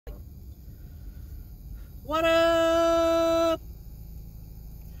What up?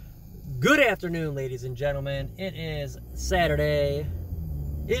 Good afternoon, ladies and gentlemen. It is Saturday.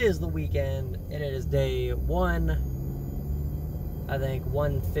 It is the weekend, and it is day one. I think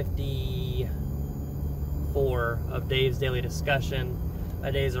 154 of Dave's Daily Discussion. My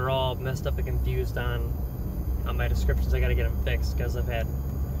days are all messed up and confused on my descriptions. I got to get them fixed because I've had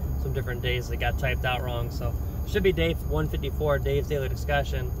some different days that got typed out wrong. So should be day 154, Dave's Daily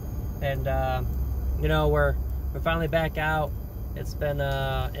Discussion, and you know, we're finally back out. It's been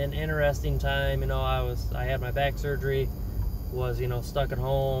an interesting time. You know, I had my back surgery, was, you know, stuck at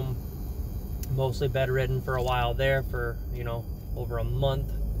home, mostly bedridden for a while there for, you know, over a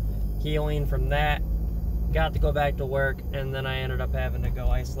month. Healing from that, got to go back to work, and then I ended up having to go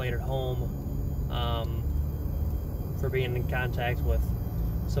isolate at home for being in contact with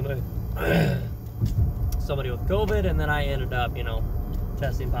somebody with COVID, and then I ended up, you know,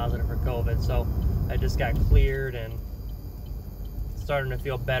 testing positive for COVID. So I just got cleared and starting to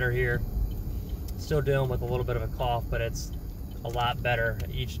feel better here. Still dealing with a little bit of a cough, but it's a lot better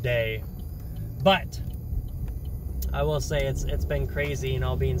each day. But I will say it's been crazy, you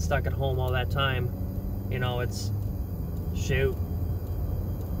know, being stuck at home all that time. You know, it's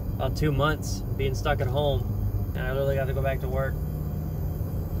about 2 months being stuck at home, and I literally got to go back to work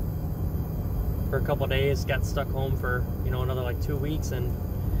for a couple days. Got stuck home for, you know, another like 2 weeks, and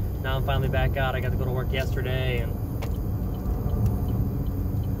now I'm finally back out. I got to go to work yesterday, and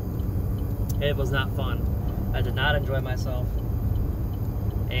it was not fun. I did not enjoy myself,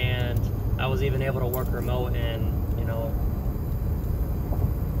 and I was even able to work remote, and, you know,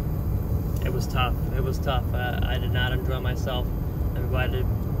 it was tough. It was tough. I did not enjoy myself. I'm glad to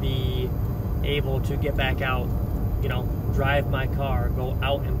be able to get back out, you know, drive my car, go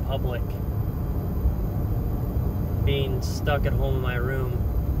out in public. Being stuck at home in my room,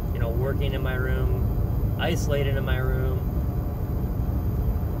 you know, working in my room, isolated in my room,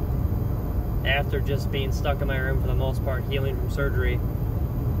 after just being stuck in my room for the most part, healing from surgery.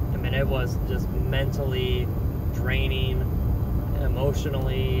 I mean, it was just mentally draining,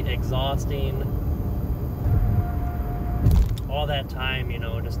 emotionally exhausting. All that time, you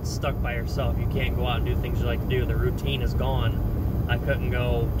know, just stuck by yourself. You can't go out and do things you like to do. The routine is gone. I couldn't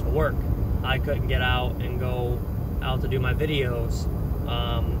go to work. I couldn't get out and go out to do my videos.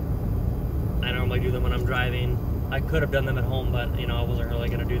 I normally do them when I'm driving. I could have done them at home, but, you know, I wasn't really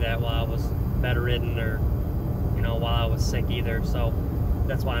going to do that while I was bedridden or, you know, while I was sick either. So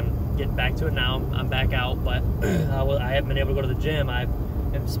that's why I'm getting back to it now. I'm back out, but I haven't been able to go to the gym. I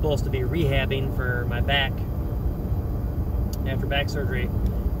am supposed to be rehabbing for my back after back surgery,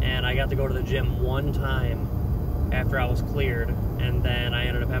 and I got to go to the gym one time after I was cleared, and then I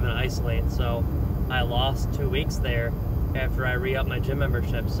ended up having to isolate. So I lost 2 weeks there after I re-upped my gym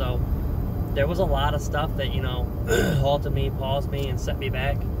membership. So there was a lot of stuff that, you know, halted me, paused me, and set me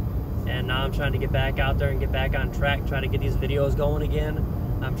back. And now I'm trying to get back out there and get back on track, trying to get these videos going again.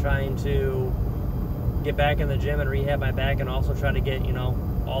 I'm trying to get back in the gym and rehab my back, and also try to get, you know,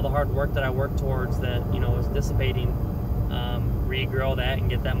 all the hard work that I worked towards that, you know, was dissipating, regrow that and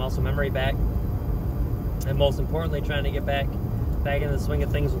get that muscle memory back. And most importantly, trying to get back in the swing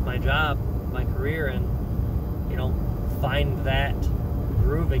of things with my job, my career, and, you know, find that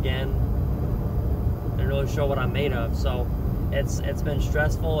groove again and really show what I'm made of. So it's been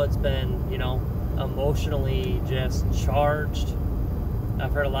stressful. It's been, you know, emotionally just charged.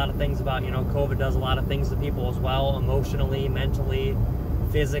 I've heard a lot of things about, you know, COVID does a lot of things to people as well, emotionally, mentally,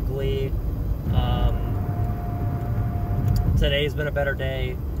 physically. Today's been a better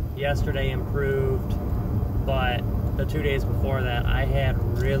day. Yesterday improved, but the 2 days before that, I had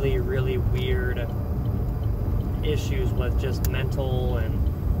really, really weird issues with just mental and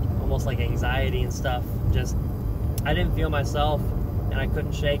almost like anxiety and stuff. Just, I didn't feel myself, and I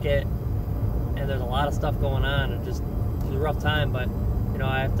couldn't shake it, and there's a lot of stuff going on, and just, it was a rough time. But, you know,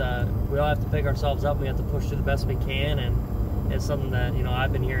 we all have to pick ourselves up. We have to push through the best we can, and it's something that, you know,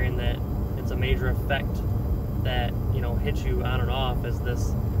 I've been hearing that it's a major effect that, you know, hits you on and off, is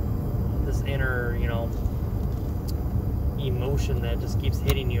this inner, you know, emotion that just keeps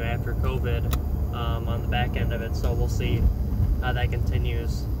hitting you after COVID on the back end of it. So we'll see how that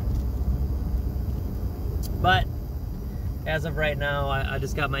continues. But as of right now, I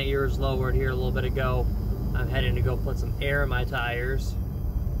just got my ears lowered here a little bit ago. I'm heading to go put some air in my tires,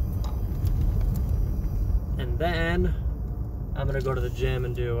 and then I'm gonna go to the gym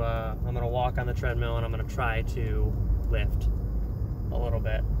and do I'm gonna walk on the treadmill, and I'm gonna try to lift a little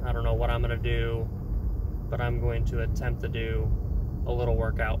bit. I don't know what I'm gonna do, but I'm going to attempt to do a little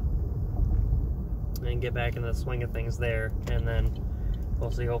workout and get back into the swing of things there. And then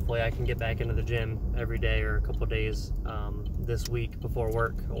we'll see. Hopefully I can get back into the gym every day or a couple days this week before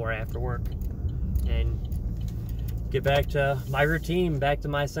work or after work, and get back to my routine, back to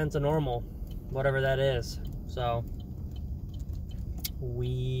my sense of normal, whatever that is. So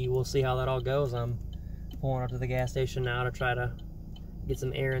we will see how that all goes. I'm pulling up to the gas station now to try to get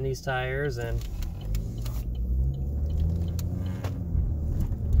some air in these tires and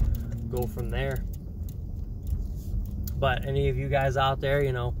go from there. But any of you guys out there,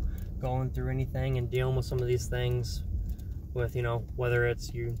 you know, going through anything and dealing with some of these things with, you know, whether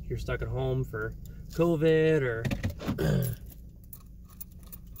it's you're stuck at home for COVID, or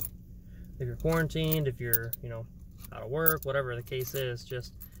if you're quarantined, if you're, you know, out of work, whatever the case is,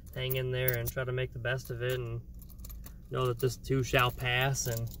 just hang in there and try to make the best of it, and know that this too shall pass,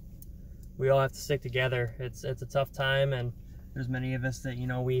 and we all have to stick together. It's a tough time, and there's many of us that, you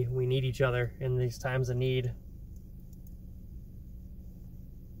know, we need each other in these times of need.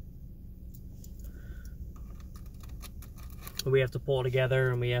 We have to pull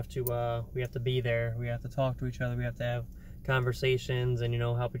together, and we have to be there. We have to talk to each other. We have to have conversations, and, you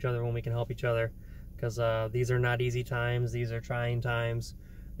know, help each other when we can help each other, because these are not easy times. These are trying times.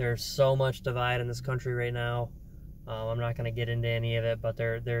 There's so much divide in this country right now. I'm not going to get into any of it, but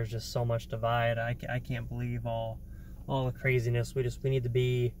there's just so much divide. I can't believe all the craziness. We need to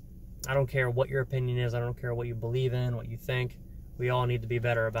be, I don't care what your opinion is. I don't care what you believe in, what you think. We all need to be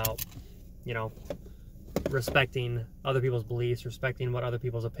better about, you know, respecting other people's beliefs, respecting what other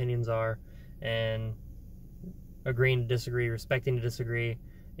people's opinions are, and agreeing to disagree, respecting to disagree,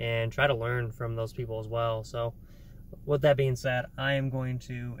 and try to learn from those people as well. So with that being said, I am going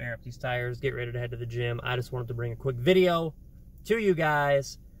to air up these tires, get ready to head to the gym. I just wanted to bring a quick video to you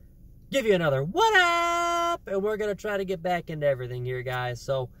guys, give you another what up, and we're going to try to get back into everything here, guys.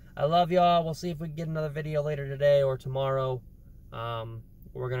 So I love y'all. We'll see if we can get another video later today or tomorrow.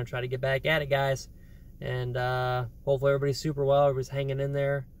 We're going to try to get back at it, guys. And hopefully everybody's super well. Everybody's hanging in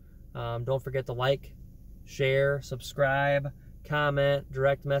there. Don't forget to like, share, subscribe, comment,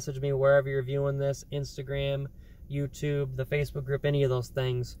 direct message me wherever you're viewing this. Instagram, YouTube, the Facebook group, any of those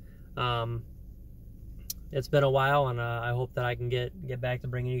things. It's been a while, and I hope that I can get back to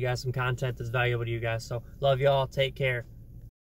bringing you guys some content that's valuable to you guys. So love y'all. Take care.